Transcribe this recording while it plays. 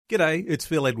G'day, it's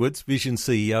Phil Edwards, Vision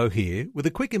CEO here, with a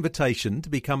quick invitation to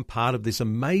become part of this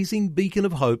amazing beacon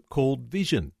of hope called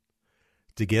Vision.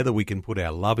 Together we can put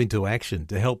our love into action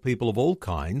to help people of all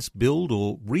kinds build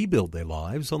or rebuild their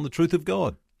lives on the truth of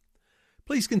God.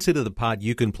 Please consider the part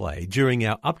you can play during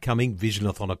our upcoming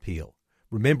Visionathon appeal,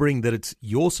 remembering that it's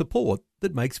your support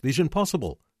that makes Vision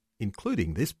possible,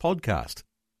 including this podcast.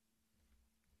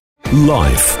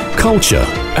 Life, culture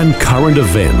and current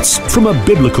events from a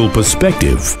biblical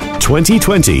perspective.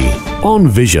 2020 on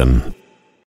Vision.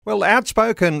 Well,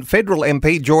 outspoken federal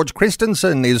MP George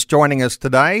Christensen is joining us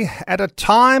today at a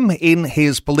time in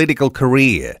his political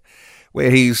career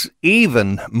where he's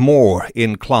even more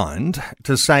inclined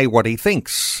to say what he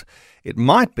thinks. It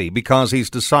might be because he's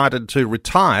decided to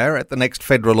retire at the next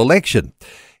federal election.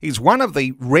 He's one of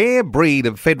the rare breed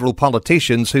of federal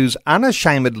politicians who's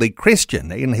unashamedly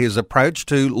Christian in his approach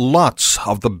to lots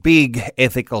of the big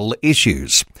ethical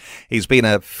issues. He's been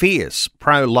a fierce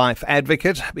pro-life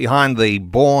advocate behind the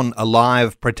Born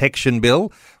Alive Protection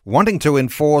Bill, wanting to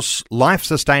enforce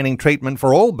life-sustaining treatment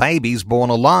for all babies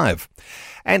born alive.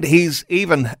 And he's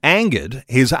even angered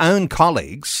his own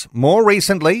colleagues, more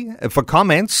recently for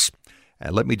comments,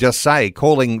 let me just say,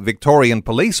 calling Victorian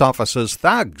police officers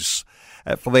thugs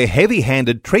for their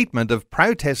heavy-handed treatment of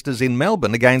protesters in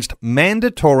Melbourne against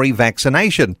mandatory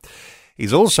vaccination.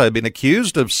 He's also been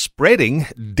accused of spreading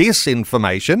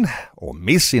disinformation or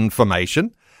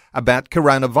misinformation about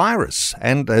coronavirus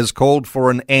and has called for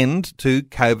an end to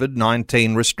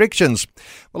COVID-19 restrictions.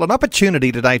 Well, an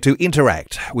opportunity today to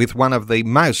interact with one of the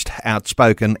most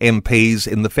outspoken MPs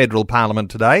in the federal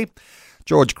parliament today,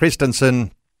 George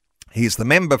Christensen. He's the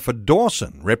member for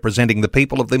Dawson, representing the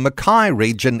people of the Mackay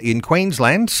region in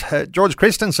Queensland. George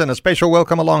Christensen, a special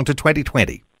welcome along to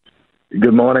 2020.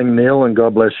 Good morning, Neil, and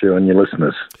God bless you and your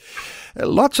listeners.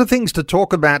 Lots of things to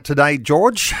talk about today,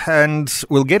 George, and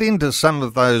we'll get into some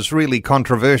of those really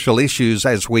controversial issues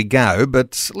as we go,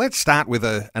 but let's start with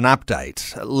an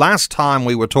update. Last time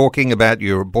we were talking about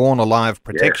your Born Alive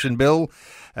Protection Bill,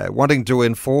 wanting to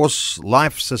enforce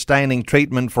life-sustaining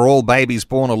treatment for all babies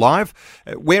born alive.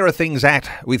 Where are things at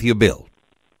with your bill?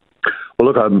 Well,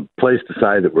 look, I'm pleased to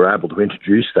say that we're able to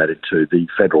introduce that into the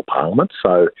federal parliament.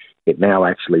 So it now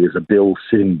actually is a bill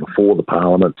sitting before the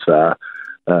parliament,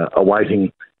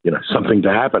 awaiting something to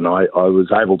happen. I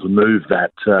was able to move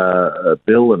that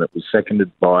bill, and it was seconded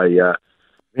by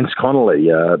Vince Connolly,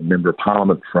 a member of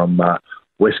parliament from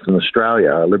Western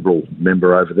Australia, a Liberal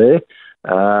member over there.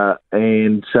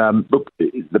 Look,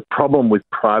 the problem with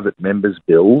private members'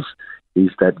 bills is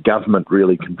that government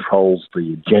really controls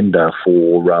the agenda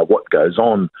for what goes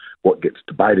on, what gets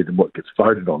debated and what gets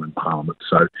voted on in Parliament.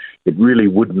 So it really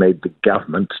would need the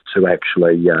government to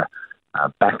actually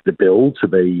back the bill to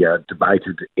be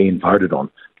debated and voted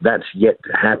on. That's yet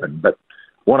to happen. But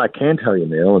what I can tell you,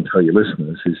 Neil, and tell your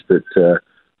listeners is that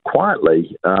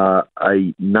quietly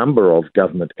a number of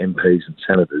government MPs and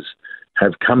senators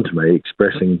have come to me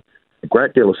expressing a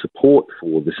great deal of support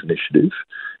for this initiative,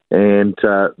 and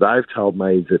they've told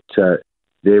me that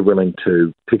they're willing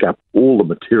to pick up all the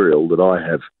material that I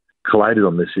have collated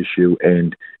on this issue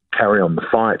and carry on the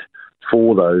fight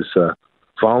for those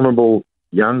vulnerable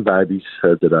young babies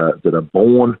that are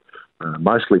born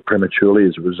mostly prematurely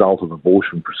as a result of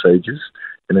abortion procedures,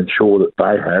 and ensure that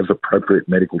they have appropriate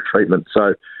medical treatment.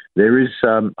 So there is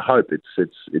hope.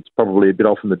 It's probably a bit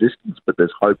off in the distance, but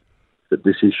there's hope that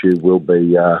this issue will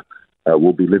be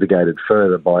litigated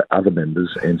further by other members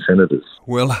and senators.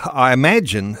 Well, I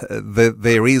imagine that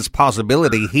there is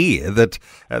possibility here that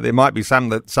there might be some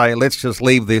that say, let's just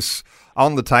leave this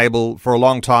on the table for a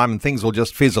long time and things will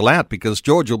just fizzle out because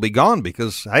George will be gone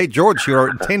because, hey, George, you're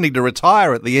intending to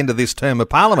retire at the end of this term of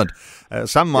Parliament.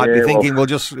 Some might be thinking, we'll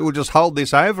just hold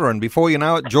this over and before you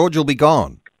know it, George will be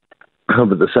gone.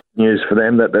 But the sad news for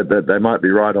them that they might be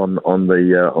right on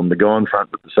the gone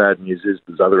front. But the sad news is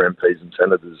there's other MPs and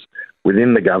senators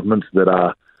within the government that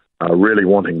are really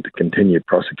wanting to continue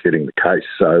prosecuting the case.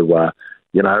 So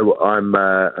I'm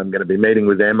going to be meeting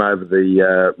with them over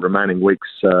the remaining weeks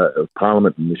of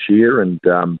Parliament in this year and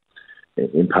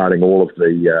imparting all of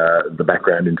the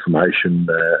background information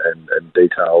and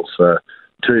details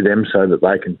to them so that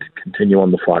they can continue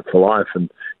on the fight for life.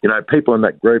 And people in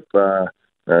that group.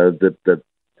 That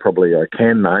probably I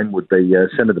can name would be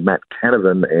Senator Matt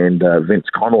Canavan and Vince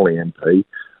Connolly MP.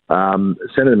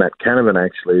 Senator Matt Canavan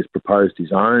actually has proposed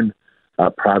his own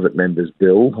private member's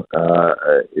bill.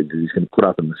 He's going to put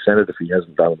up in the Senate if he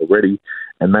hasn't done it already,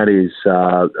 and that is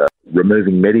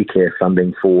removing Medicare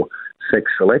funding for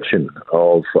sex selection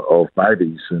of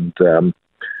babies. And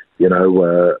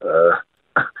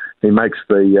he makes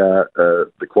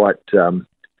the quite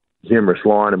humorous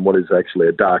line and what is actually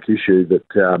a dark issue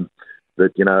that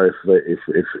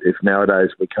if nowadays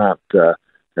we can't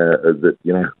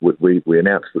we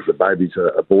announce that the baby's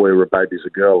a boy or a baby's a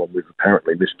girl and we've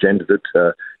apparently misgendered it.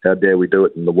 How dare we do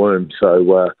it in the womb?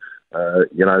 So but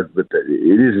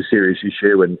it is a serious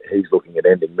issue, and he's looking at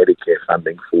ending Medicare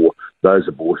funding for those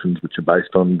abortions which are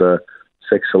based on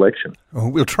sex selection.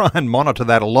 We'll try and monitor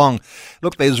that along.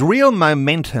 Look, there's real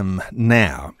momentum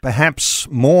now, perhaps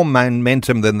more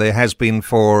momentum than there has been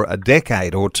for a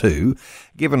decade or two,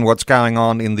 given what's going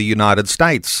on in the United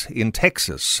States, in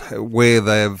Texas, where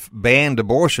they've banned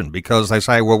abortion because they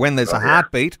say, well, when there's a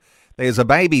heartbeat, there's a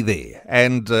baby there.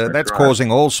 And that's right.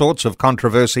 Causing all sorts of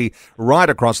controversy right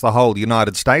across the whole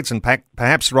United States and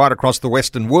perhaps right across the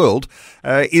Western world.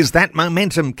 Is that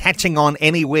momentum catching on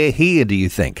anywhere here, do you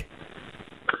think?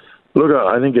 Look,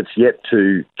 I think it's yet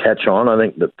to catch on. I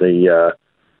think that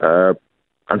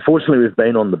unfortunately, we've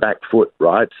been on the back foot,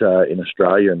 right, in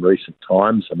Australia in recent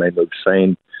times. I mean, we've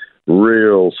seen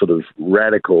real sort of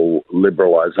radical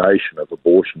liberalisation of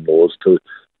abortion laws to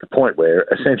the point where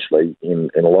essentially in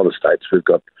a lot of states we've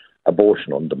got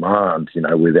abortion on demand,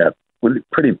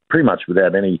 pretty much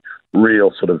without any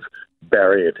real sort of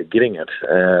barrier to getting it.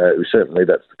 Certainly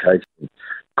that's the case in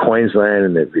Queensland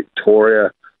and in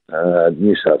Victoria.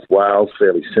 New South Wales,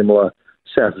 fairly similar.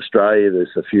 South Australia,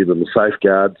 there's a few little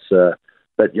safeguards.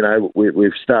 But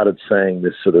we've started seeing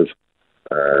this sort of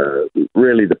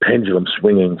really the pendulum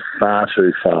swinging far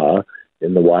too far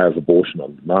in the way of abortion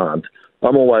on demand.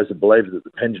 I'm always a believer that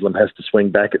the pendulum has to swing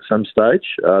back at some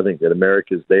stage. I think that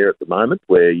America's there at the moment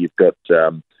where you've got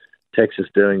Texas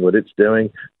doing what it's doing,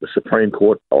 the Supreme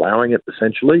Court allowing it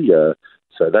essentially.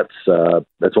 So that's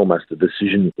almost a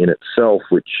decision in itself,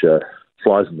 which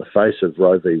flies in the face of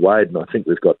Roe v. Wade, and I think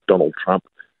we've got Donald Trump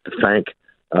to thank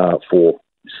for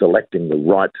selecting the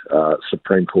right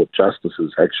Supreme Court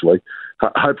justices, actually.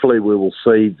 Hopefully we will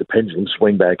see the pendulum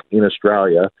swing back in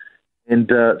Australia and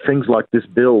things like this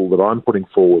bill that I'm putting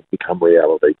forward become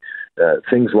reality.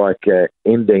 Things like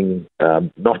ending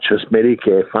not just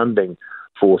Medicare funding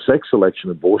for sex selection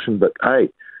abortion, but,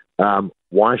 hey,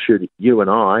 why should you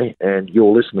and I and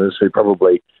your listeners who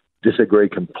probably disagree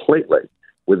completely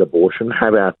with abortion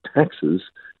have our taxes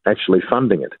actually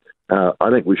funding it?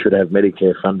 I think we should have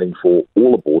Medicare funding for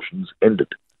all abortions ended.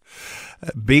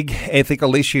 A big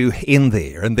ethical issue in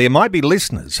there, and there might be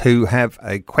listeners who have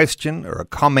a question or a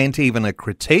comment, even a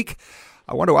critique.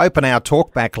 I want to open our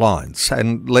talkback lines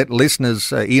and let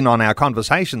listeners in on our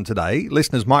conversation today.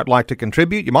 Listeners might like to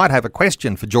contribute. You might have a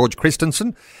question for George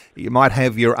Christensen. You might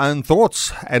have your own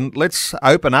thoughts. And let's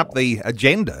open up the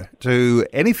agenda to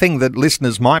anything that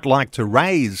listeners might like to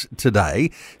raise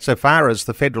today so far as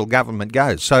the federal government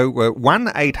goes. So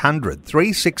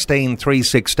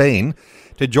 1-800-316-316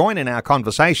 to join in our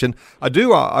conversation. I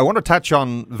want to touch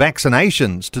on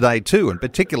vaccinations today too, and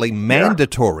particularly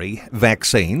mandatory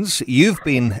vaccines. You've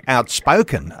been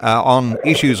outspoken on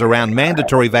issues around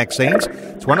mandatory vaccines.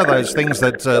 It's one of those things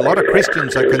that a lot of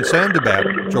Christians are concerned about.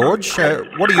 George,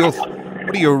 what are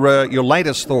your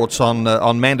latest thoughts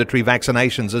on mandatory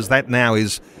vaccinations as that now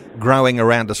is growing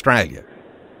around Australia?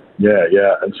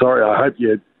 Yeah, and sorry, I hope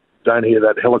you don't hear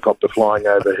that helicopter flying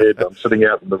overhead. I'm sitting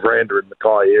out in the veranda in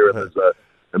Mackay here, and there's an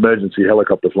emergency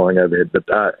helicopter flying overhead. But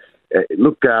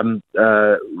look,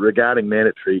 regarding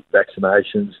mandatory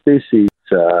vaccinations, this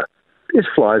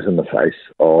flies in the face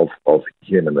of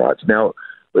human rights. Now,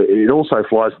 it also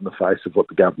flies in the face of what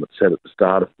the government said at the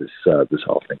start of this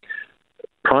whole thing.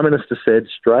 Prime Minister said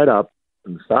straight up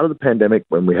at the start of the pandemic,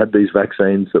 when we had these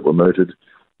vaccines that were mooted,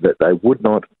 that they would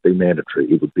not be mandatory.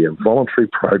 It would be a voluntary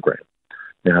program.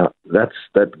 Now, that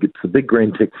gets the big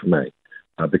green tick for me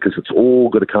because it's all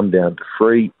got to come down to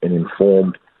free and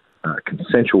informed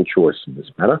consensual choice in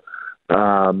this matter.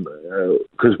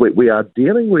 Because we are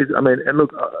dealing with, and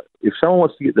look, if someone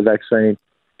wants to get the vaccine,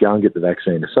 go and get the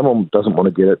vaccine. If someone doesn't want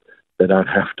to get it, they don't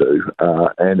have to.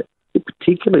 And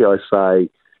particularly I say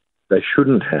they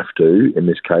shouldn't have to in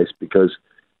this case because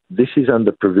this is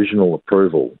under provisional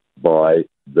approval by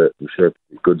the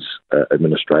Therapeutic Goods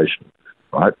Administration,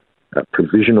 right?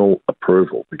 Provisional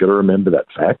approval. We've got to remember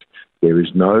that fact. There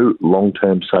is no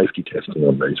long-term safety testing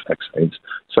on these vaccines.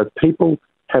 So people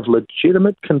have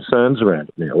legitimate concerns around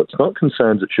it now. It's not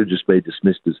concerns that should just be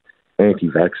dismissed as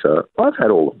anti-vaxxer. I've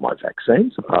had all of my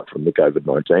vaccines, apart from the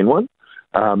COVID-19 one.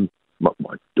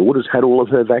 My daughter's had all of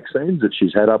her vaccines that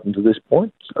she's had up until this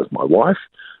point, so has my wife.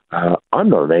 I'm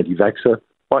not an anti-vaxxer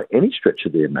by any stretch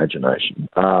of the imagination.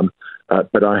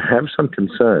 But I have some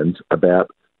concerns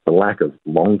about the lack of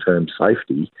long-term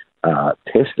safety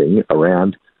testing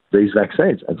around these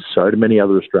vaccines, and so do many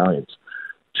other Australians.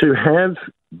 To have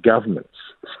governments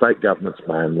state governments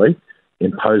mainly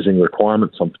imposing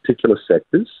requirements on particular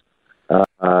sectors.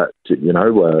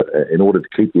 In order to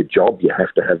keep your job, you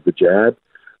have to have the jab.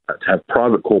 To have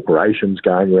private corporations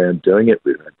going around doing it,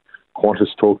 we've had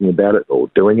Qantas talking about it or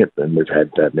doing it, and we've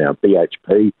had now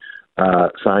BHP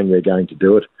saying they're going to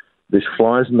do it. This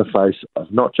flies in the face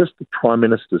of not just the Prime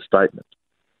Minister's statement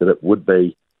that it would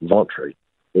be voluntary.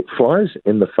 It flies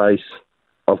in the face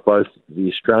of both the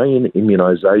Australian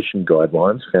immunisation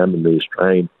guidelines found in the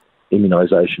Australian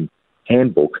Immunisation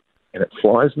Handbook, and it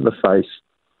flies in the face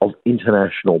of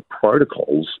international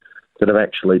protocols that have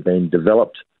actually been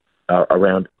developed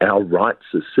around our rights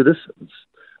as citizens.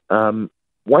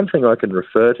 One thing I can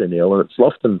refer to, Neil, and it's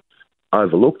often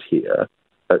overlooked here,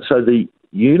 so the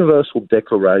Universal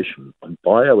Declaration on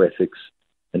Bioethics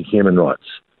and Human Rights,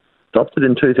 adopted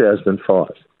in 2005,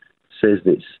 says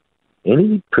this: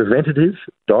 any preventative,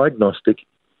 diagnostic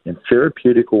and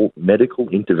therapeutical medical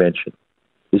intervention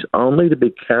is only to be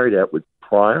carried out with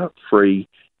prior, free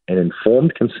and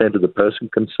informed consent of the person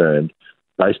concerned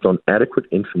based on adequate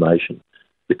information.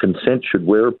 The consent should,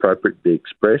 where appropriate, be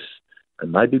expressed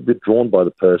and may be withdrawn by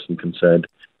the person concerned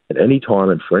at any time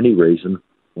and for any reason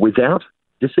without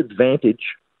disadvantage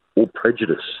or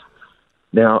prejudice.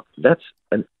 Now, that's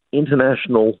an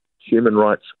international human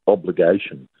rights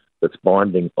obligation that's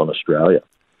binding on Australia.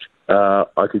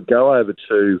 I could go over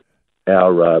to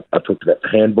I talked about the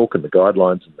handbook and the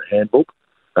guidelines in the handbook.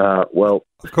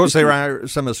 Of course, there are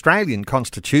some Australian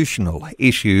constitutional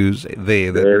issues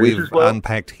there that we've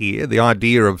unpacked here. The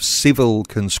idea of civil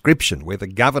conscription, where the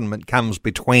government comes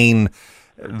between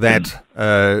that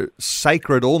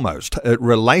sacred almost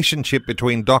relationship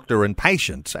between doctor and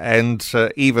patient, and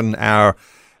even our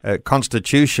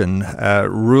Constitution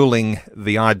ruling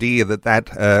the idea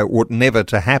that would never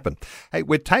to happen. Hey,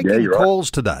 we're taking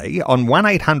calls today on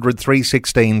 1800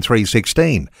 316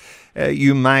 316.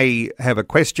 You may have a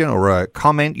question or a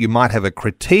comment. You might have a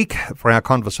critique for our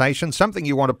conversation, something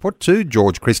you want to put to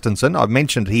George Christensen. I've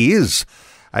mentioned he is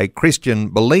a Christian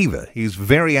believer. He's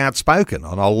very outspoken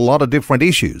on a lot of different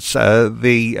issues.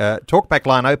 The talkback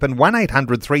line open,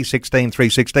 1800 316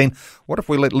 316. What if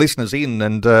we let listeners in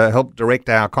and help direct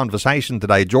our conversation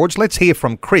today, George? Let's hear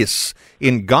from Chris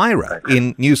in Guyra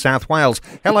in New South Wales.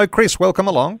 Hello, Chris. Welcome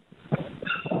along.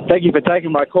 Thank you for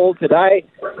taking my call today.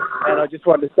 And I just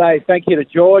wanted to say thank you to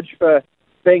George for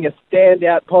being a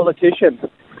standout politician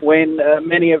when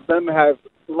many of them have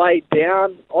laid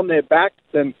down on their backs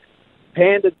and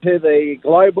pandered to the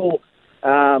global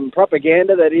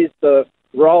propaganda that is the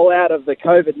rollout of the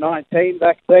COVID-19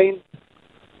 vaccine.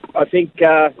 I think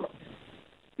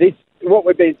what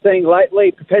we've been seeing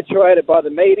lately, perpetuated by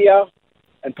the media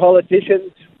and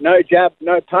politicians, no jab,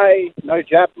 no pay, no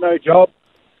jab, no job,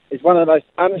 is one of the most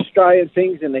un-Australian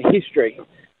things in the history.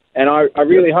 And I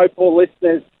really hope all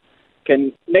listeners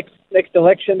can, next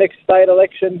election, next state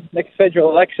election, next federal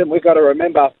election, we've got to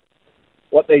remember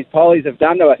what these pollies have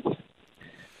done to us.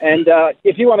 And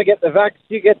if you want to get the vax,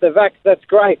 you get the vax, that's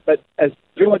great. But as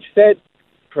George said,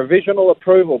 provisional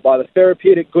approval by the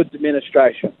Therapeutic Goods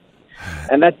Administration.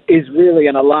 And that is really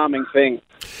an alarming thing.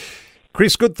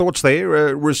 Chris, good thoughts there.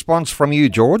 A response from you,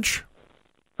 George?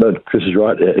 No, Chris is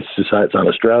right. It's to say it's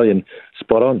un-Australian,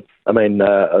 spot on. I mean,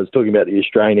 I was talking about the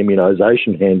Australian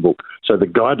Immunisation Handbook. So the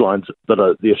guidelines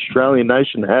that the Australian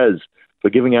nation has for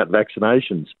giving out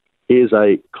vaccinations, here's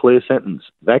a clear sentence.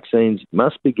 Vaccines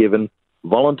must be given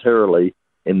voluntarily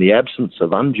in the absence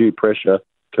of undue pressure,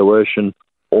 coercion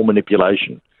or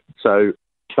manipulation. So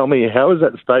tell me, how is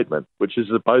that statement, which is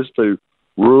supposed to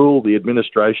rule the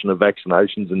administration of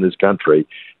vaccinations in this country,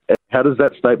 how does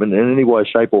that statement in any way,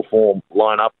 shape or form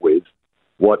line up with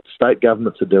what state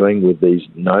governments are doing with these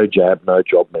no jab, no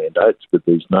job mandates, with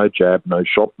these no jab, no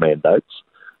shop mandates?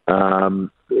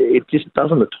 It just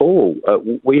doesn't at all.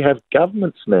 We have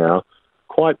governments now,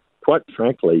 quite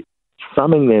frankly,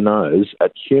 thumbing their nose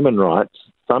at human rights,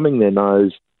 thumbing their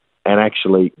nose and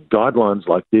actually guidelines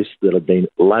like this that have been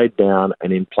laid down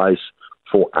and in place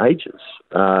for ages.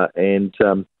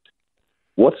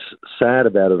 What's sad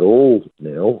about it all,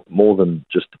 Neil, more than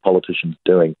just the politicians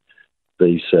doing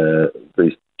these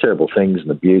terrible things and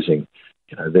abusing,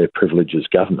 their privilege as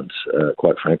governments,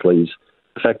 quite frankly, is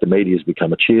the fact the media has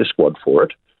become a cheer squad for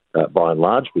it, by and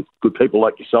large, with good people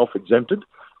like yourself exempted.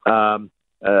 And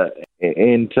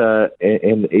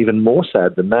even more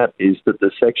sad than that is that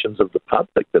there's sections of the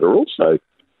public that are also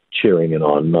cheering it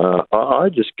on. I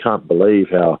just can't believe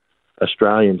how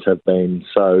Australians have been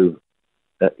so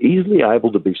easily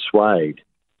able to be swayed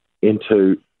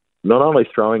into not only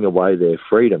throwing away their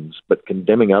freedoms, but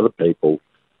condemning other people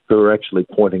who are actually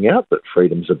pointing out that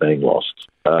freedoms are being lost.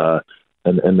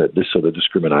 and that this sort of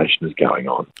discrimination is going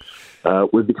on.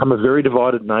 We've become a very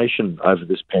divided nation over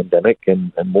this pandemic,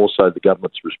 and more so the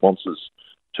government's responses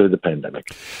to the pandemic.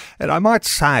 And I might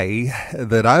say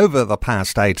that over the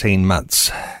past 18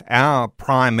 months, our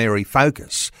primary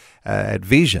focus at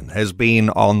Vision has been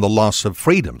on the loss of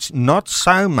freedoms, not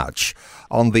so much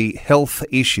on the health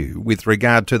issue with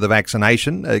regard to the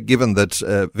vaccination, given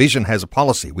that Vision has a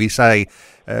policy. We say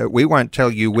we won't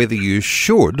tell you whether you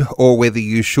should or whether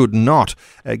you should not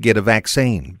get a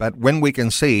vaccine. But when we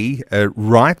can see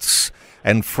rights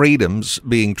and freedoms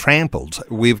being trampled,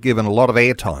 we've given a lot of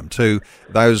airtime to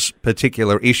those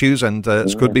particular issues, and there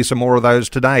could be some more of those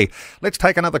today. Let's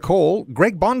take another call.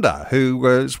 Greg Bonder, who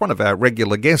is one of our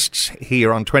regular guests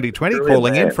here on 2020,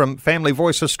 calling in from Family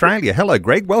Voice Australia. Hello,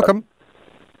 Greg. Welcome.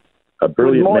 A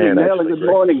brilliant good morning, man, Neil, and good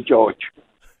morning, George.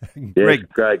 Yes,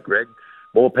 great, Greg.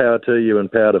 More power to you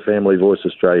and power to Family Voice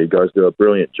Australia. You guys do a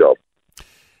brilliant job.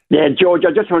 Yeah, George,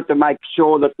 I just wanted to make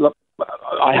sure that, look,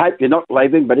 I hope you're not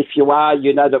leaving, but if you are,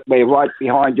 you know that we're right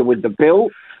behind you with the bill.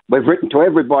 We've written to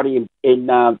everybody in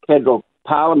federal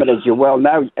parliament, as you well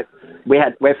know.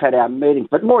 We've had our meetings.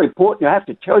 But more important, I have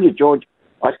to tell you, George,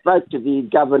 I spoke to the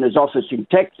governor's office in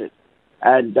Texas,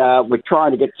 and we're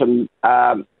trying to get some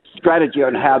strategy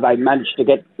on how they managed to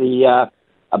get the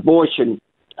abortion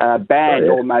banned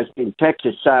almost in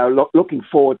Texas. So looking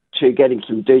forward to getting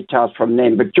some details from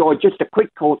them. But George, just a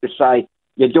quick call to say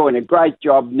you're doing a great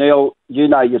job, Neil. You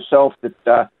know yourself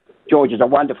that George is a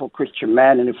wonderful Christian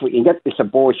man, and if we can get this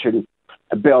abortion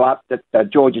bill up that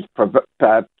George has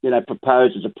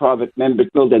proposed as a private member's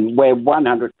bill, then we're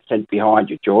 100% behind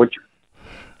you, George.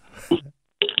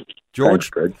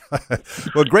 George? Thanks, Greg.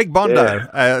 Well, Greg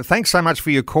Bondo, thanks so much for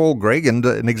your call, Greg, and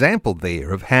an example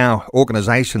there of how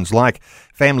organisations like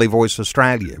Family Voice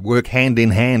Australia work hand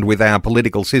in hand with our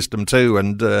political system too,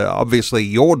 and obviously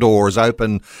your door is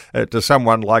open to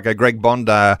someone like a Greg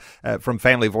Bondo from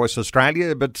Family Voice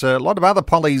Australia, but a lot of other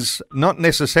pollies not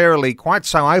necessarily quite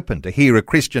so open to hear a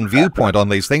Christian viewpoint on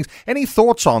these things. Any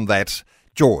thoughts on that,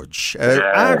 George?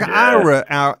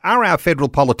 Are our federal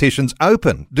politicians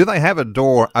open? Do they have a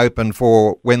door open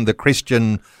for when the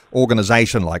Christian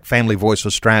organisation like Family Voice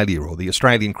Australia or the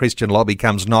Australian Christian Lobby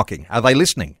comes knocking? Are they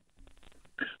listening?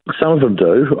 Some of them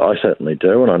do. I certainly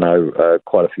do, and I know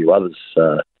quite a few others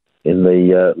in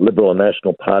the Liberal and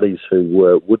National parties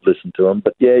who would listen to them.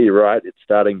 But yeah, you're right. It's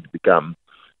starting to become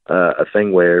a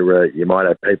thing where you might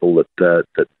have people that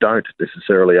don't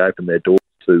necessarily open their doors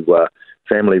to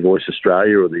Family Voice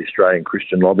Australia or the Australian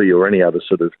Christian Lobby or any other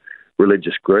sort of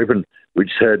religious group. And we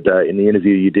just heard in the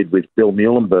interview you did with Bill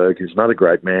Muehlenberg, who's another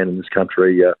great man in this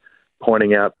country,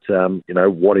 pointing out,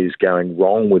 what is going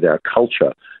wrong with our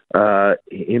culture.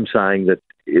 Him saying that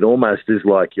it almost is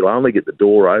like you'll only get the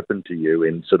door open to you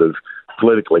in sort of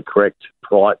politically correct,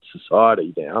 polite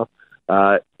society now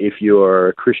if you're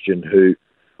a Christian who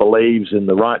believes in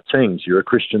the right things. You're a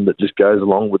Christian that just goes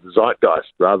along with the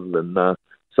zeitgeist rather than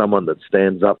someone that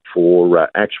stands up for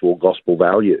actual gospel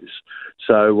values.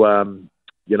 So,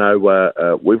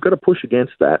 we've got to push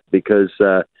against that because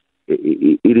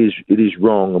it is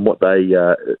wrong. And what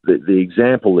the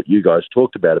example that you guys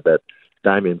talked about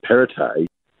Damien Perrottet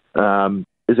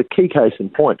is a key case in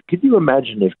point. Could you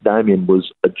imagine if Damien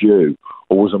was a Jew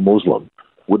or was a Muslim?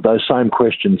 Would those same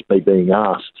questions be being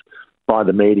asked by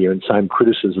the media and same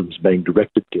criticisms being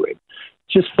directed to him?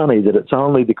 It's just funny that it's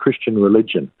only the Christian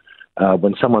religion.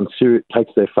 When someone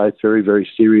takes their faith very, very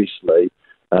seriously,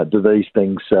 do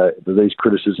these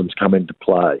criticisms come into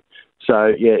play? So,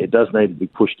 yeah, it does need to be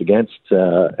pushed against,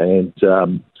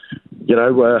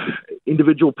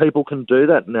 individual people can do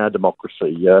that in our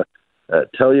democracy.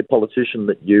 Tell your politician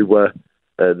that you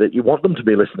want them to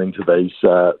be listening to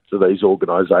these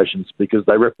organisations because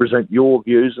they represent your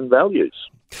views and values.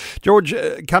 George,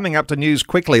 coming up to news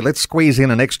quickly, let's squeeze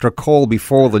in an extra call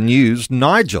before the news.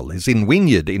 Nigel is in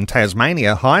Wynyard in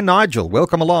Tasmania. Hi, Nigel.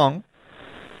 Welcome along.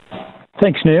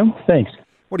 Thanks, Neil. Thanks.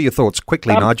 What are your thoughts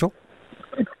quickly, Nigel?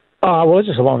 Well, I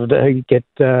just wanted to get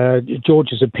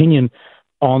George's opinion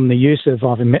on the use of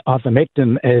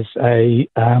ivermectin as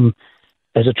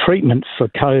a treatment for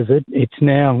COVID. It's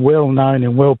now well known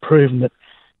and well proven that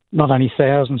not only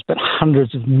thousands but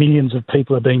hundreds of millions of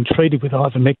people are being treated with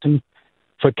ivermectin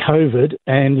for COVID,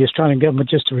 and the Australian government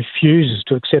just refuses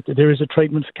to accept that there is a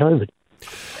treatment for COVID.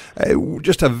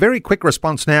 Just a very quick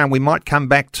response now, and we might come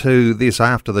back to this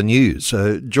after the news.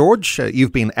 George,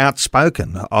 you've been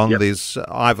outspoken on this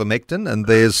ivermectin, and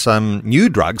there's some new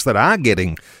drugs that are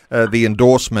getting the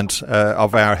endorsement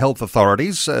of our health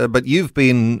authorities, but you've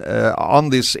been on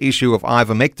this issue of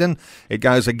ivermectin. It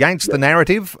goes against the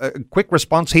narrative. Quick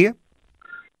response here?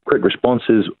 quick response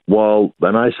is, while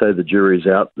they may say the jury's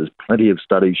out, there's plenty of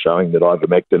studies showing that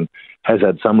ivermectin has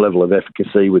had some level of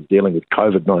efficacy with dealing with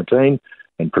COVID-19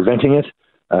 and preventing it.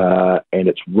 And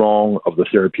it's wrong of the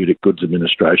Therapeutic Goods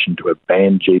Administration to have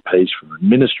banned GPs from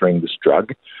administering this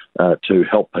drug to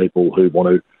help people who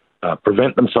want to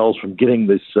prevent themselves from getting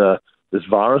this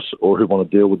virus or who want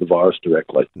to deal with the virus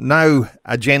directly. No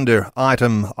agenda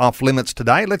item off limits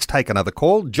today. Let's take another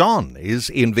call. John is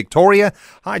in Victoria.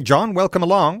 Hi, John. Welcome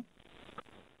along.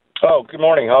 Oh, good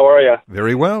morning. How are you?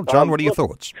 Very well. John, what are your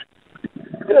thoughts?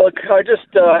 Look, I just,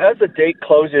 as the date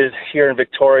closes here in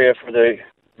Victoria for the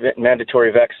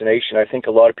mandatory vaccination, I think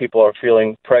a lot of people are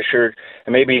feeling pressured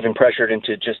and maybe even pressured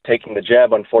into just taking the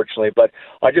jab, unfortunately. But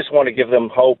I just want to give them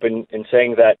hope in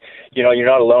saying that, you're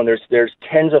not alone. There's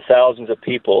tens of thousands of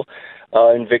people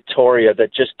in Victoria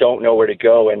that just don't know where to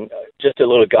go. And just a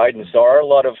little guidance, there are a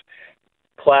lot of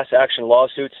class action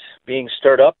lawsuits being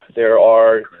stirred up. There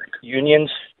are unions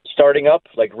starting up,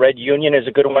 like Red Union is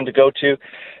a good one to go to.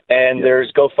 And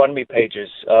there's GoFundMe pages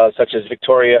such as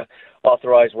Victoria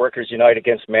Authorized Workers Unite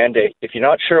Against Mandate. If you're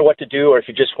not sure what to do or if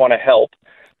you just want to help,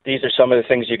 these are some of the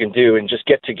things you can do and just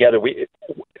get together.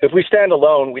 If we stand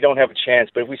alone, we don't have a chance.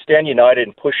 But if we stand united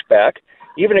and push back,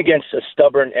 even against a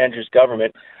stubborn Andrews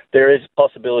government, there is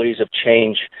possibilities of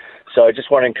change. So I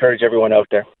just want to encourage everyone out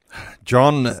there.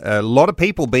 John, a lot of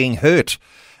people being hurt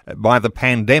by the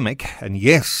pandemic, and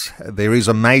yes, there is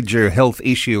a major health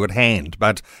issue at hand,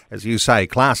 but as you say,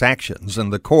 class actions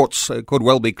and the courts could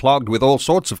well be clogged with all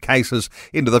sorts of cases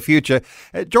into the future.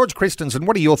 George Christensen,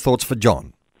 what are your thoughts for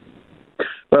John?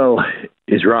 Well,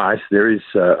 he's right. There is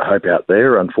hope out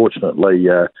there. Unfortunately,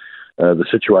 the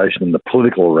situation in the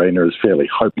political arena is fairly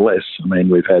hopeless. I mean,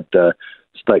 we've had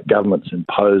state governments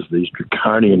impose these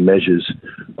draconian measures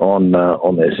on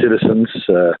their citizens.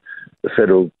 The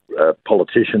federal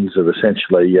politicians have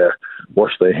essentially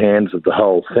washed their hands of the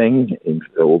whole thing,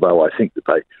 although I think that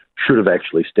they should have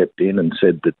actually stepped in and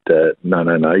said that,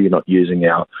 no, you're not using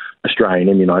our Australian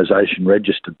immunisation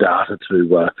register data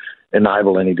to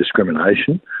enable any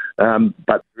discrimination.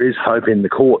 But there is hope in the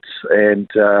courts, and,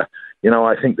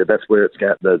 I think that that's where it's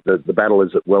the battle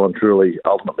is well and truly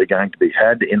ultimately going to be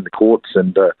had in the courts,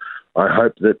 and I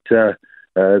hope that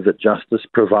that justice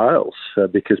prevails,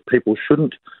 because people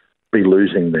shouldn't be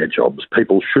losing their jobs.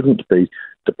 People shouldn't be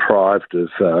deprived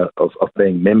of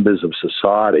being members of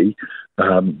society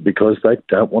because they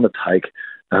don't want to take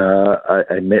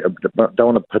don't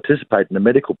want to participate in a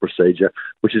medical procedure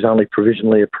which is only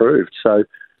provisionally approved. So,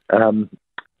 to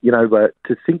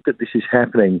think that this is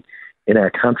happening in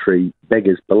our country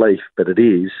beggars belief, but it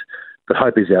is. But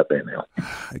hope is out there now.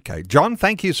 Okay, John,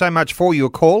 thank you so much for your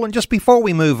call. And just before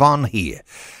we move on here,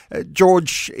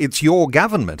 George, it's your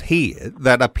government here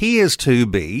that appears to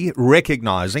be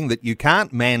recognising that you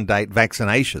can't mandate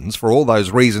vaccinations for all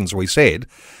those reasons we said,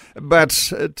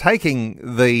 but taking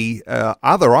the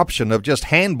other option of just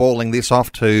handballing this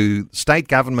off to state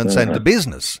governments and to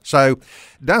business. So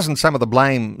doesn't some of the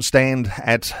blame stand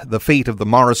at the feet of the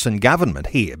Morrison government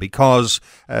here? Because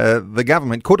the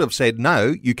government could have said,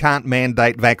 no, you can't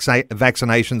mandate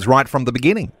vaccinations right from the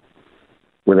beginning.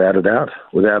 Without a doubt.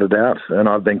 And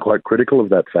I've been quite critical of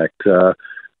that fact.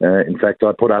 In fact,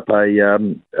 I put up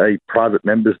a private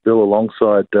member's bill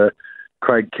alongside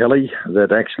Craig Kelly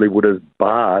that actually would have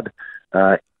barred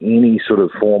any sort of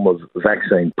form of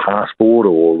vaccine passport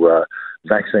or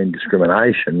vaccine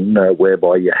discrimination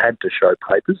whereby you had to show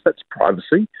papers. That's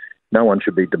privacy. No one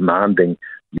should be demanding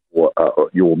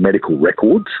your medical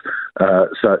records.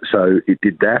 So it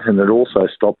did that, and it also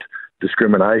stopped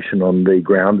discrimination on the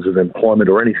grounds of employment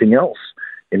or anything else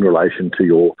in relation to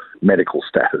your medical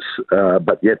status.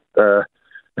 But yet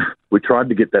we tried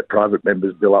to get that private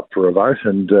member's bill up for a vote,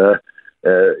 and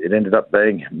it ended up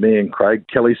being me and Craig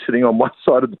Kelly sitting on one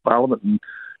side of the parliament and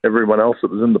everyone else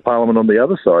that was in the parliament on the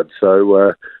other side.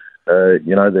 So,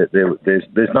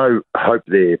 there's no hope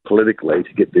there politically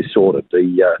to get this sorted.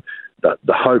 The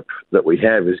hope that we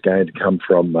have is going to come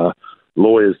from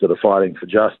lawyers that are fighting for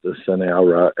justice and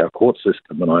our court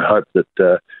system, and I hope that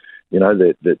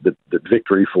that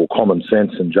victory for common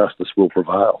sense and justice will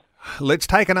prevail. Let's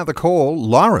take another call.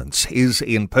 Lawrence is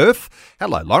in Perth.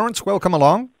 Hello, Lawrence. Welcome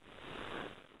along.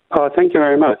 Oh, thank you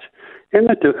very much. In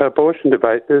the abortion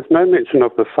debate, there's no mention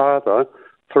of the father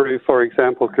through, for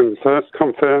example,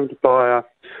 confirmed by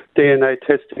DNA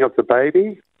testing of the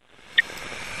baby.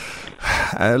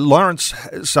 Lawrence,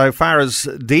 so far as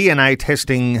DNA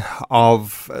testing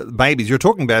of babies, you're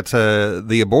talking about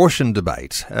the abortion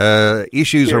debate,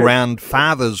 issues around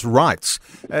fathers' rights.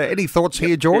 Any thoughts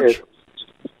here, George? Yes.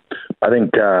 I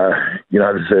think,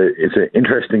 it's an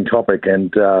interesting topic,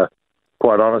 and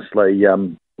quite honestly,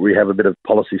 we have a bit of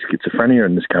policy schizophrenia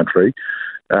in this country.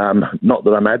 Not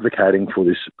that I'm advocating for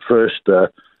this first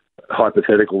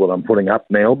hypothetical that I'm putting up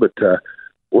now, but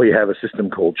we have a system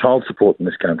called child support in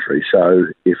this country. So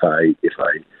if a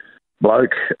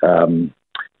bloke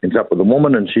ends up with a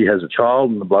woman and she has a child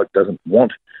and the bloke doesn't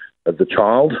want the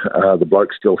child, the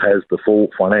bloke still has the full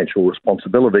financial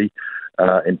responsibility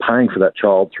in paying for that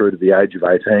child through to the age of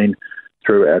 18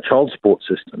 through our child support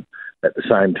system. At the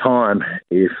same time,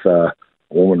 if a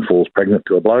woman falls pregnant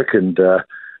to a bloke and the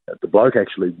bloke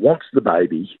actually wants the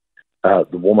baby,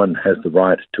 the woman has the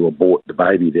right to abort the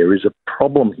baby. There is a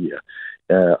problem here.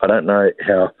 I don't know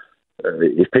how,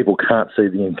 if people can't see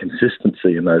the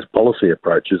inconsistency in those policy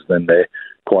approaches, then they're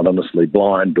quite honestly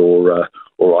blind or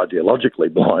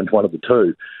ideologically blind, one of the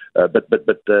two. But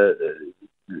the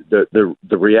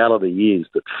reality is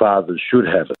that fathers should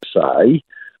have a say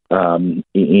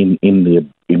in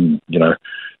saying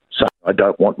I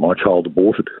don't want my child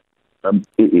aborted.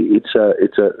 It's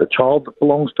a child that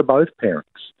belongs to both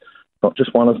parents, not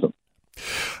just one of them.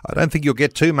 I don't think you'll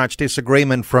get too much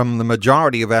disagreement from the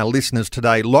majority of our listeners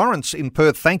today. Lawrence in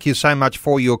Perth, thank you so much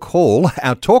for your call.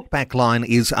 Our talkback line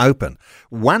is open.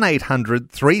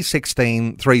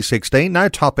 1-800-316-316. No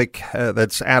topic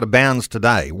that's out of bounds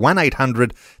today.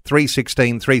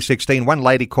 1-800-316-316. One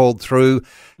lady called through,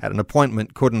 had an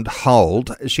appointment, couldn't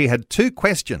hold. She had two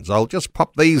questions. I'll just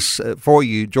pop these for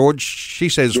you, George. She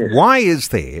says, Why is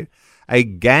there a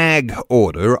gag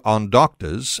order on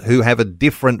doctors who have a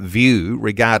different view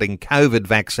regarding COVID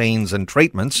vaccines and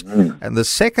treatments? And the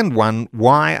second one,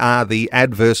 why are the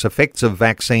adverse effects of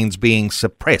vaccines being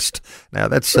suppressed? Now,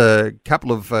 that's a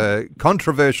couple of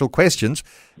controversial questions.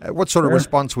 What sort of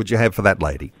response would you have for that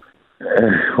lady?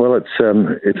 Well,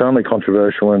 it's only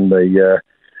controversial in the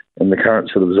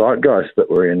current sort of zeitgeist that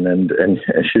we're in, and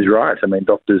she's right. I mean,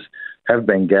 doctors have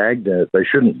been gagged. They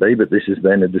shouldn't be, but this has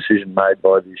been a decision made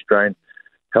by the Australian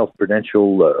Health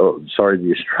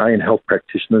the Australian Health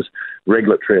Practitioners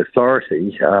Regulatory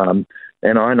Authority. And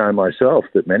I know myself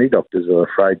that many doctors are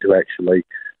afraid to actually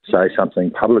say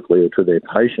something publicly or to their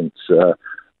patients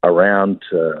around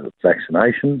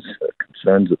vaccinations,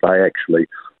 concerns that they actually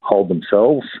hold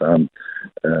themselves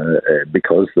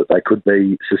because that they could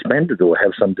be suspended or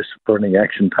have some disciplinary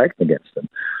action taken against them.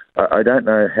 I don't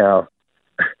know how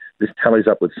this tallies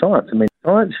up with science. I mean,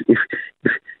 science,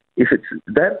 if it's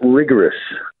that rigorous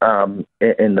and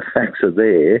the facts are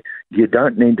there, you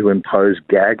don't need to impose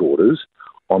gag orders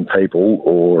on people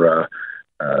or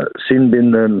sin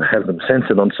bin them, have them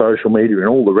censored on social media and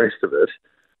all the rest of it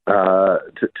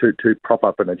to prop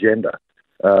up an agenda.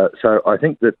 So I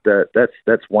think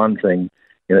that's one thing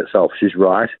in itself. She's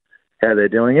right. How they're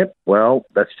doing it, well,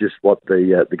 that's just what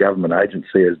the government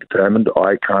agency has determined.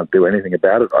 I can't do anything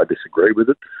about it. I disagree with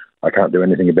it. I can't do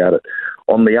anything about it.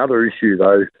 On the other issue,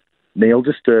 though, Neil,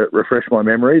 just to refresh my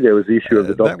memory, there was the issue of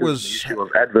the doctors, the issue of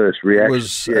adverse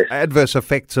reactions. Adverse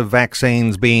effects of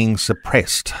vaccines being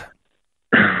suppressed.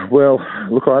 Well,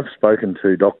 look, I've spoken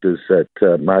to doctors at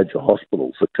major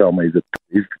hospitals that tell me that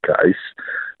is the case,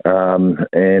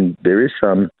 and there is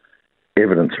some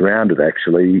evidence around it,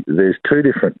 actually. There's two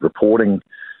different reporting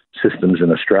systems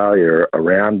in Australia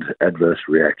around adverse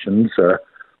reactions.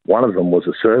 One of them was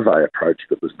a survey approach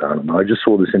that was done, and I just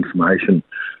saw this information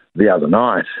the other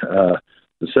night. The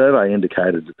survey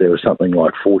indicated that there was something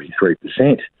like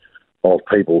 43% of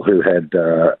people who had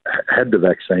the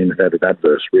vaccine had an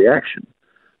adverse reaction.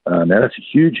 Now, that's a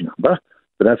huge number,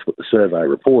 but that's what the survey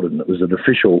reported, and it was an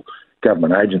official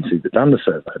government agency that done the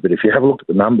survey. But if you have a look at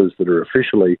the numbers that are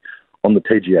officially on the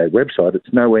TGA website,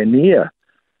 it's nowhere near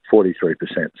 43%.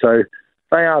 So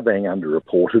they are being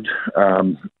underreported.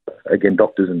 Again,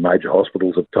 doctors in major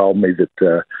hospitals have told me that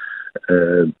they're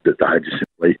just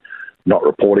simply not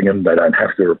reporting them. They don't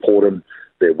have to report them.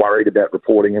 They're worried about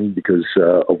reporting them because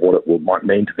of what it might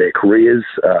mean to their careers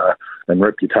and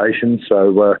reputation.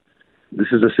 So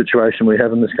this is a situation we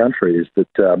have in this country, is that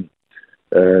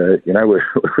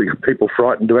we've got people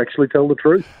frightened to actually tell the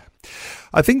truth.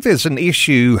 I think there's an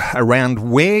issue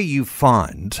around where you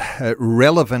find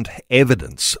relevant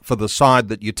evidence for the side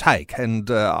that you take. And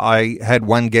I had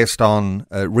one guest on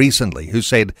recently who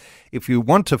said, if you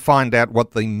want to find out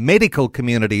what the medical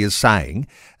community is saying,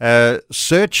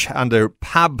 search under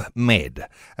PubMed.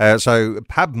 So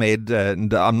PubMed,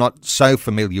 and I'm not so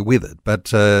familiar with it, but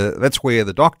that's where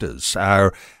the doctors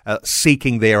are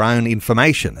seeking their own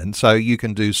information. And so you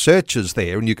can do searches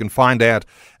there and you can find out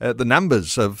the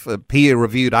numbers of peer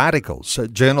peer-reviewed articles,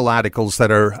 journal articles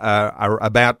that are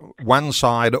about one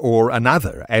side or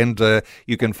another, and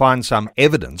you can find some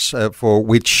evidence for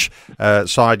which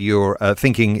side you're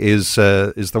thinking is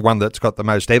the one that's got the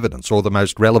most evidence or the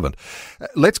most relevant.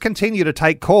 Let's continue to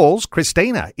take calls.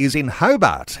 Christina is in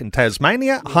Hobart in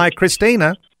Tasmania. Hi,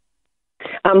 Christina.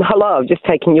 Hello, I've just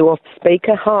taken you off the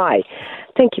speaker. Hi.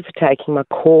 Thank you for taking my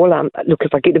call. Look,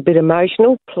 if I get a bit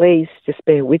emotional, please just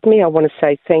bear with me. I want to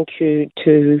say thank you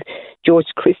to George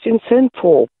Christensen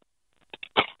for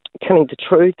telling the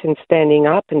truth and standing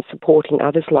up and supporting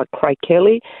others like Craig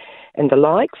Kelly and the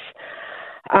likes.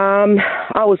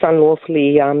 I was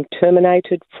unlawfully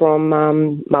terminated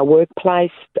from my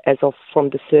workplace from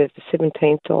the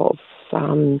 17th of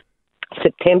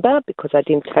September because I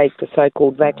didn't take the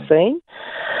so-called vaccine.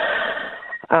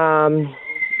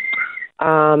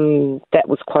 That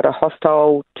was quite a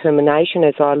hostile termination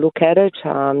as I look at it.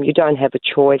 You don't have a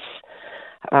choice,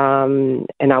 and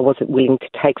I wasn't willing to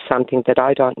take something that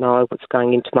I don't know what's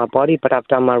going into my body, but I've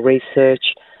done my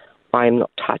research. I am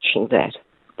not touching that.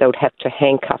 They would have to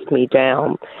handcuff me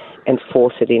down and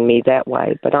force it in me that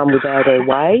way, but I'm without a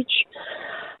wage.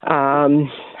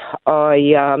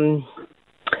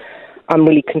 I'm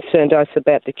really concerned also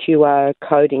about the QR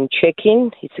coding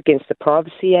check-in. It's against the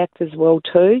Privacy Act as well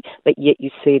too, but yet you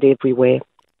see it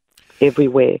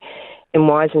everywhere. And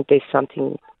why isn't there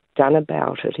something done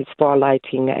about it? It's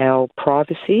violating our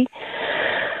privacy.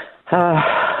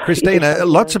 Christina,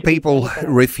 lots of people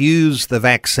refuse the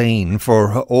vaccine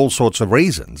for all sorts of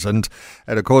reasons. And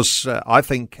of course, I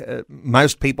think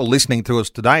most people listening to us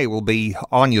today will be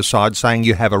on your side saying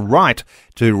you have a right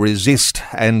to resist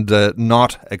and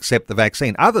not accept the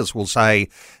vaccine. Others will say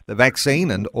the vaccine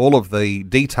and all of the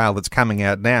detail that's coming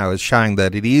out now is showing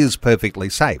that it is perfectly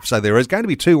safe. So there is going to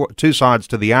be two sides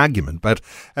to the argument. But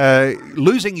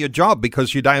losing your job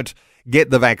because you don't get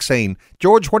the vaccine.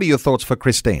 George, what are your thoughts for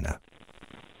Christina?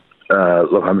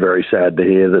 Look, I'm very sad to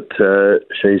hear that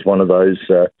she's one of those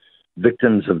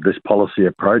victims of this policy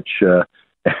approach.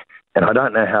 And I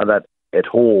don't know how that at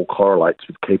all correlates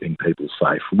with keeping people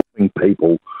safe. Robbing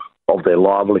people of their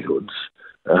livelihoods,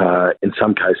 in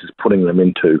some cases putting them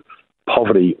into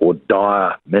poverty or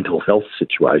dire mental health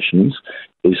situations,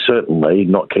 is certainly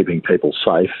not keeping people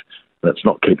safe, and it's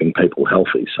not keeping people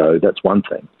healthy. So that's one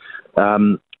thing.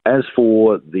 As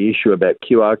for the issue about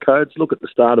QR codes, look, at the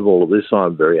start of all of this,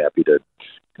 I'm very happy to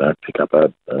pick up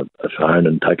a phone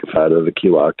and take a photo of a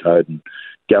QR code and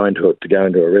go into a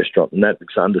restaurant, and that,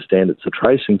 because I understand it's a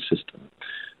tracing system.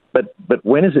 But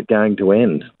when is it going to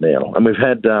end now? And we've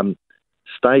had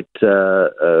state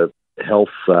health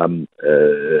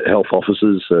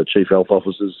officers, chief health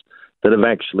officers, that have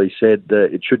actually said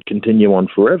it should continue on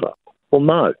forever. Well,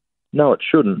 no, it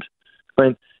shouldn't. I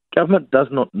mean, government does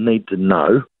not need to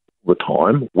know all the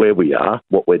time where we are,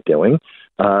 what we're doing.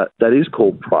 That is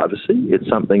called privacy. It's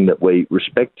something that we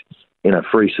respect in a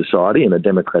free society, in a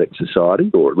democratic society,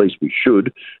 or at least we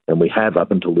should, and we have up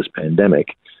until this pandemic.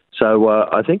 So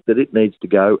I think that it needs to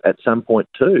go at some point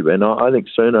too, and I think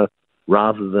sooner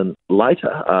rather than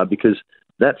later, because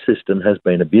that system has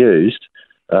been abused.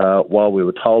 While we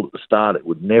were told at the start it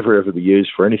would never ever be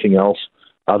used for anything else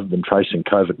other than tracing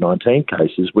COVID-19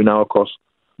 cases, we know across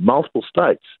multiple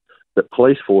states that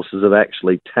police forces have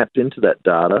actually tapped into that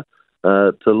data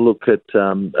to look at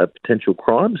potential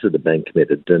crimes that have been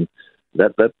committed. And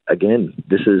that again,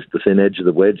 this is the thin edge of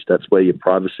the wedge. That's where your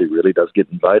privacy really does get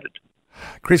invaded.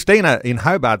 Christina in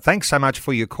Hobart, thanks so much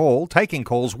for your call. Taking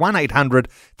calls 1800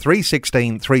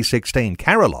 316 316.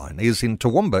 Caroline is in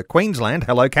Toowoomba, Queensland.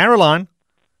 Hello, Caroline.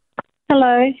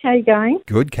 Hello, how are you going?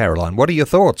 Good, Caroline. What are your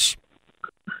thoughts?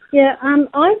 Yeah,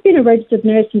 I've been a registered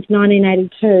nurse since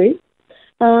 1982.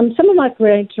 Some of my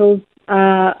credentials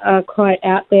are quite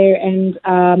out there, and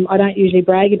I don't usually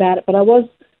brag about it, but I was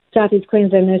South East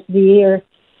Queensland Nurse of the Year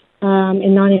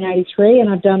in 1983, and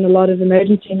I've done a lot of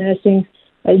emergency nursing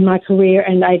in my career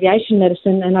and aviation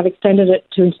medicine, and I've extended it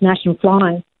to international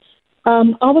flying.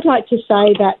 I would like to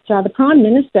say that the Prime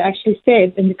Minister actually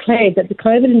said and declared that the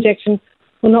COVID injection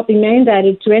will not be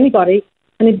mandated to anybody,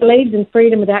 and he believes in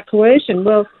freedom without coercion.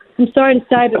 Well, I'm sorry to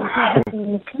say that it's not happening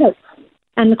in the case.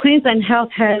 And the Queensland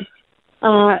Health has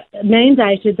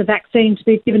mandated the vaccine to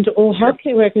be given to all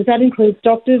healthcare workers. That includes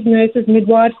doctors, nurses,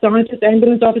 midwives, scientists,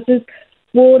 ambulance officers,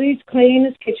 wardies,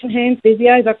 cleaners, kitchen hands,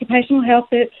 physios, occupational health,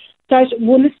 the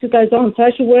list goes on,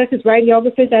 social workers,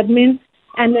 radiographers, admin,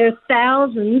 and there are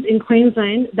thousands in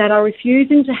Queensland that are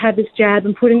refusing to have this jab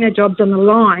and putting their jobs on the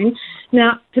line.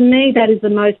 Now, to me, that is the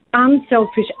most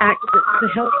unselfish act that the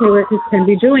healthcare workers can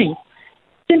be doing,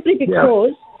 simply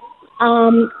because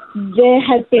there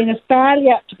has been a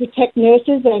failure to protect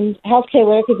nurses and healthcare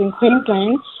workers in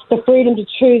Queensland the freedom to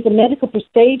choose a medical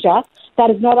procedure that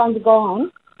has not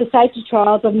undergone the safety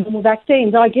trials of normal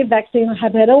vaccines. I give vaccines, I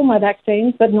have had all my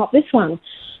vaccines, but not this one.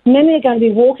 Many are going to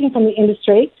be walking from the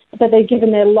industry that they've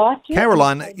given their life to.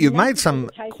 Caroline, you've made some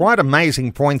quite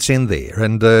amazing points in there,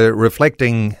 and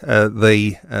reflecting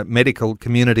the medical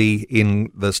community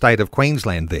in the state of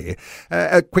Queensland there.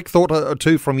 A quick thought or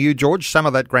two from you, George. Some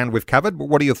of that ground we've covered, but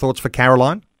what are your thoughts for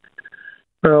Caroline?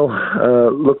 Well,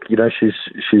 look,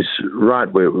 she's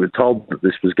right. We're told that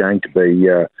this was going to be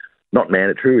not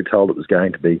mandatory. We're told it was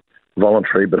going to be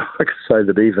voluntary, but I can say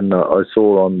that even I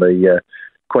saw on the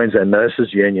Queensland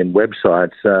Nurses Union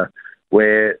websites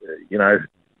where,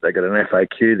 they got an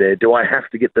FAQ there. Do I have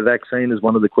to get the vaccine is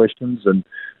one of the questions. And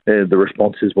the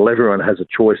response is, well, everyone has a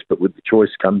choice, but with the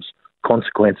choice comes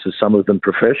consequences, some of them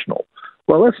professional.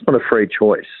 Well, that's not a free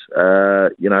choice,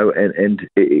 and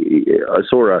I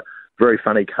saw a very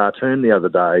funny cartoon the other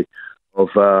day of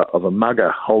a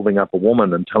mugger holding up a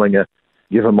woman and telling her,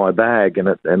 give her my bag, and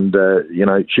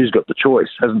she's got the choice,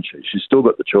 hasn't she? She's still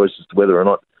got the choice as to whether or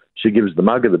not she gives the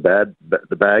mugger the bag.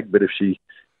 But if she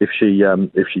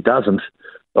doesn't,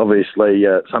 obviously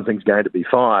something's going to be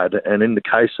fired. And in the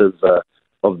case of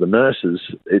the nurses,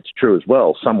 it's true as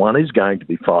well. Someone is going to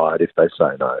be fired if they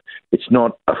say no. It's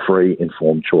not a free,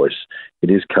 informed choice. It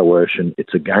is coercion.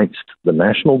 It's against the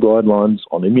national guidelines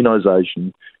on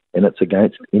immunisation, and it's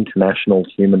against international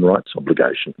human rights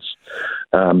obligations.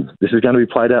 This is going to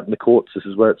be played out in the courts. This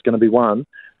is where it's going to be won.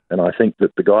 And I think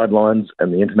that the guidelines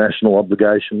and the international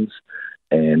obligations,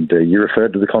 and you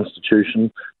referred to the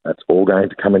Constitution, that's all going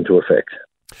to come into effect.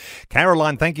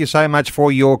 Caroline, thank you so much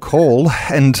for your call.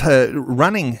 And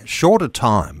running short of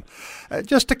time,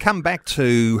 just to come back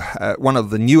to one of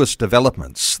the newest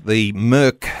developments, the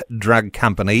Merck drug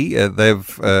company,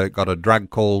 they've got a drug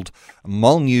called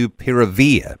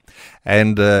Molnupiravir,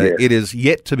 and it is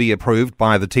yet to be approved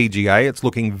by the TGA. It's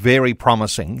looking very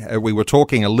promising. We were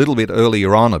talking a little bit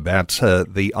earlier on about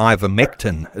the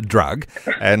ivermectin drug,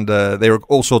 and there are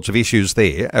all sorts of issues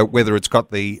there. Whether it's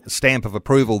got the stamp of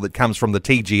approval that comes from the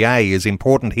TGA is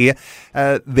important here.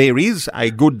 There is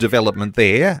a good development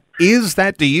there. Is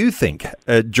that, do you think,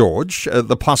 George,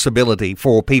 the possibility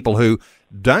for people who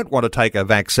don't want to take a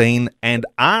vaccine and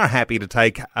are happy to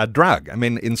take a drug? I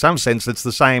mean, in some sense, it's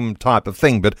the same type of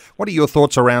thing, but what are your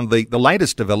thoughts around the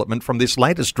latest development from this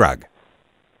latest drug?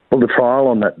 Well, the trial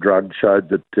on that drug showed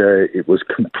that it was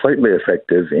completely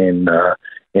effective in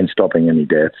stopping any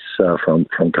deaths from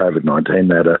COVID-19.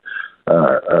 They had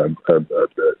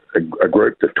a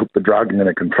group that took the drug and then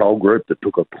a control group that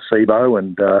took a placebo,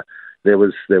 and there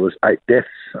was 8 deaths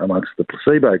amongst the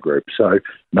placebo group, so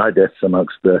no deaths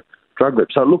amongst the drug group.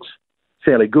 So it looks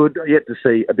fairly good. Yet to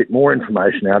see a bit more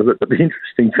information out of it. But the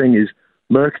interesting thing is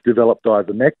Merck developed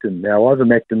ivermectin. Now,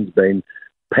 ivermectin's been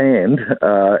panned,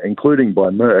 including by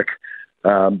Merck,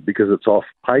 because it's off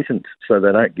patent, so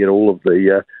they don't get all of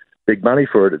the big money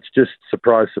for it. It's just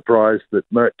surprise, surprise that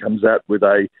Merck comes out with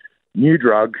a new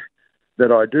drug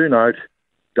that I do note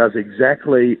does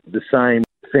exactly the same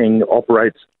thing,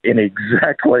 operates in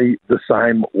exactly the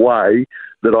same way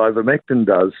that ivermectin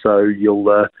does. So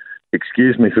you'll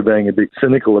excuse me for being a bit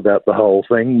cynical about the whole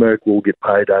thing. Merck will get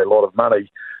paid a lot of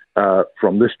money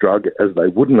from this drug, as they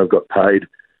wouldn't have got paid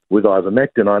with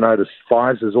ivermectin. I noticed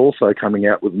Pfizer's also coming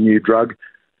out with a new drug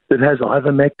that has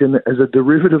ivermectin as a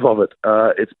derivative of it.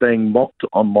 It's being mocked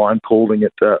online, calling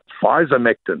it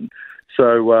Pfizermectin.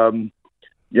 So,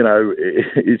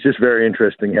 it's just very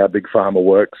interesting how Big Pharma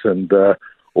works and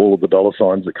all of the dollar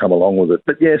signs that come along with it.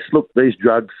 But yes, look, these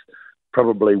drugs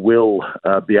probably will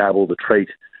be able to treat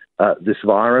this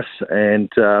virus, and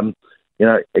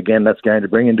again, that's going to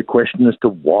bring into question as to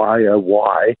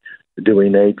why do we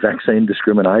need vaccine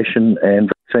discrimination and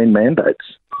vaccine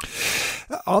mandates.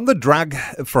 On the drug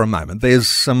for a moment, there's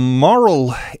some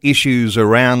moral issues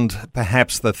around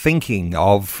perhaps the thinking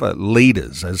of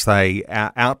leaders as they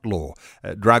outlaw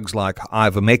drugs like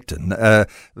ivermectin.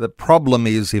 The problem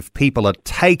is if people are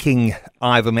taking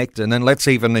ivermectin, and let's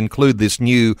even include this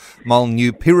new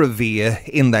Molnupiravir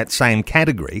in that same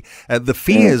category, the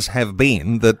fears have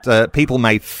been that people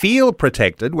may feel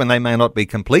protected when they may not be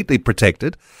completely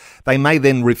protected. They may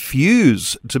then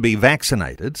refuse to be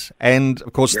vaccinated, and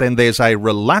of course then there's a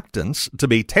reluctance to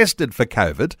be tested for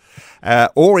COVID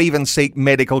or even seek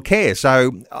medical care.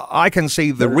 So I can see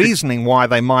the reasoning why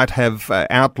they might have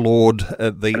outlawed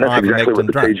the ivermectin drug. That's exactly what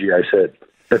the TGA said.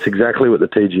 That's exactly what the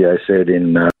TGA said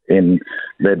in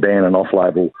their ban and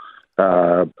off-label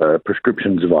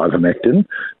prescriptions of ivermectin.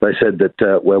 They said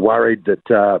that we're worried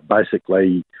that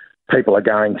basically people are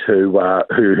going to,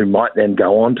 who might then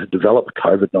go on to develop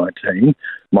COVID-19,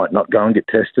 might not go and get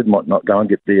tested, might not go and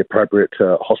get the appropriate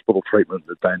hospital treatment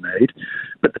that they need.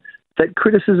 But that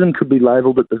criticism could be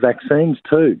labelled at the vaccines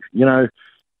too. You know,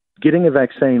 getting a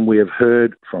vaccine, we have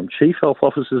heard from chief health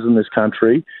officers in this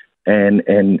country and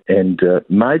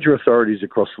major authorities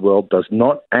across the world, does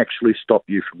not actually stop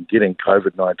you from getting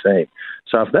COVID-19.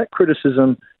 So if that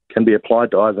criticism can be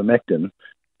applied to ivermectin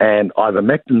and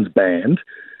ivermectin's banned,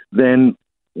 then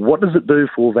what does it do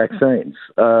for vaccines?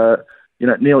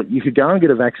 Neil, you could go and get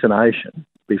a vaccination,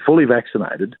 be fully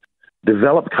vaccinated,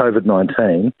 develop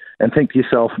COVID-19 and think to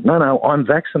yourself, no, I'm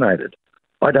vaccinated.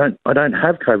 I don't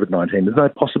have COVID-19. There's no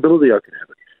possibility I could have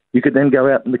it. You could then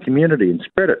go out in the community and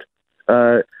spread it.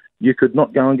 You could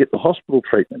not go and get the hospital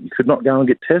treatment. You could not go and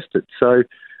get tested. So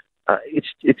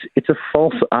it's a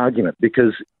false argument,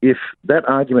 because if that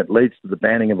argument leads to the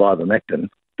banning of ivermectin,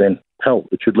 then, hell,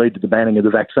 it should lead to the banning of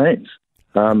the vaccines.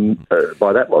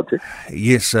 By that logic.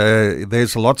 Yes,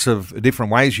 there's lots of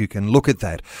different ways you can look at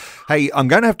that. Hey, I'm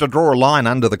going to have to draw a line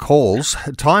under the calls.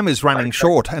 Time is running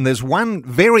short, and there's one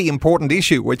very important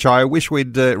issue which I wish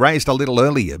we'd raised a little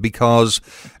earlier, because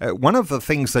one of the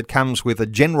things that comes with a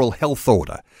general health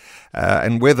order,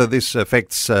 and whether this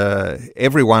affects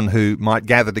everyone who might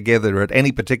gather together at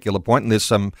any particular point, and there's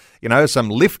some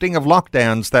lifting of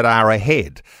lockdowns that are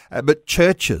ahead, but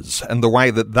churches and the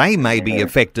way that they may be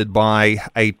affected by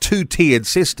a two-tiered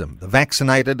system, the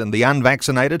vaccinated and the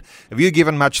unvaccinated. Have you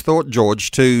given much thought,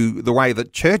 George, to the way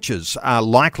that churches are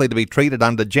likely to be treated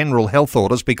under general health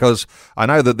orders? Because I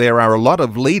know that there are a lot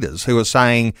of leaders who are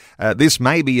saying this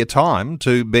may be a time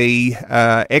to be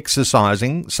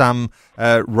exercising some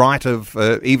right of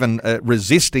even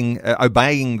resisting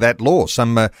obeying that law,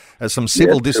 some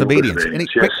civil disobedience.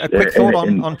 A quick thought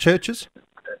on churches?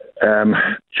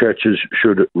 Churches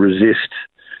should resist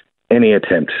any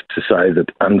attempt to say that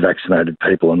unvaccinated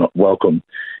people are not welcome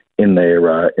in their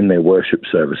worship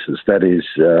services. That is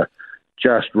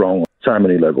just wrong on so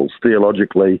many levels,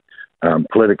 theologically,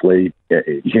 politically,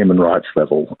 human rights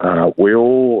level. We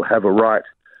all have a right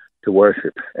to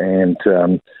worship, and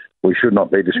we should not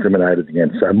be discriminated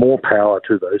against. So more power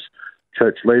to those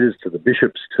church leaders, to the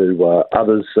bishops, to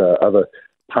other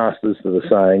pastors that are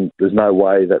saying there's no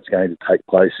way that's going to take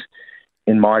place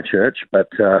in my church. But,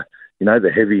 the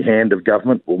heavy hand of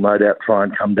government will no doubt try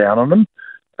and come down on them.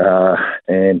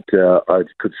 And I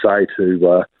could say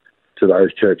to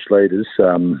those church leaders,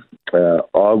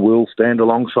 I will stand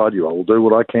alongside you. I will do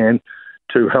what I can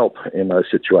to help in those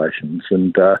situations.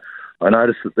 And I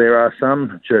notice that there are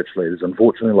some church leaders,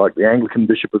 unfortunately, like the Anglican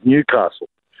Bishop of Newcastle,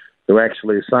 who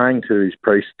actually are saying to his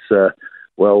priests,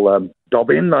 dob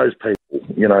in those people,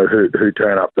 who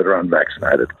turn up that are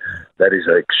unvaccinated. That is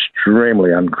an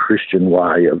extremely unchristian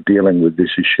way of dealing with this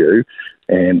issue,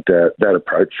 and that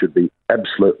approach should be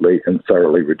absolutely and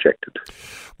thoroughly rejected.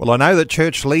 Well, I know that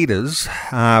church leaders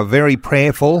are very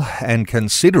prayerful and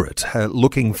considerate,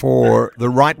 looking for the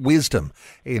right wisdom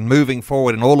in moving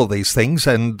forward in all of these things,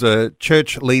 and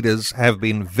church leaders have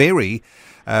been very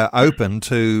open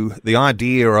to the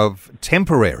idea of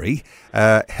temporary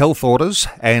health orders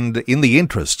and in the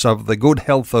interests of the good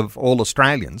health of all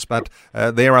Australians. But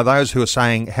there are those who are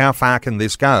saying, how far can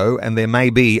this go? And there may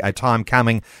be a time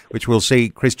coming which we'll see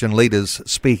Christian leaders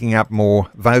speaking up more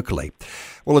vocally.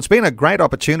 Well, it's been a great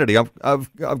opportunity.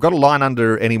 I've got a line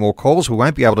under any more calls. We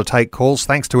won't be able to take calls,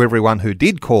 thanks to everyone who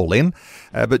did call in.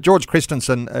 But George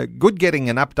Christensen, good getting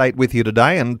an update with you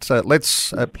today, and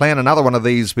let's plan another one of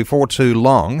these before too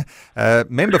long.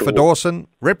 Member for Dawson,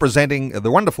 representing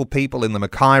the wonderful people in the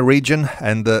Mackay region,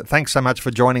 and thanks so much for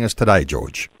joining us today,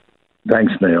 George.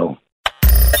 Thanks, Neil.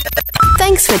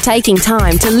 Thanks for taking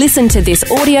time to listen to this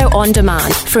audio on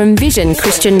demand from Vision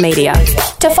Christian Media.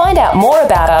 To find out more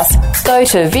about us, go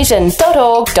to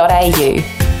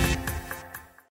vision.org.au.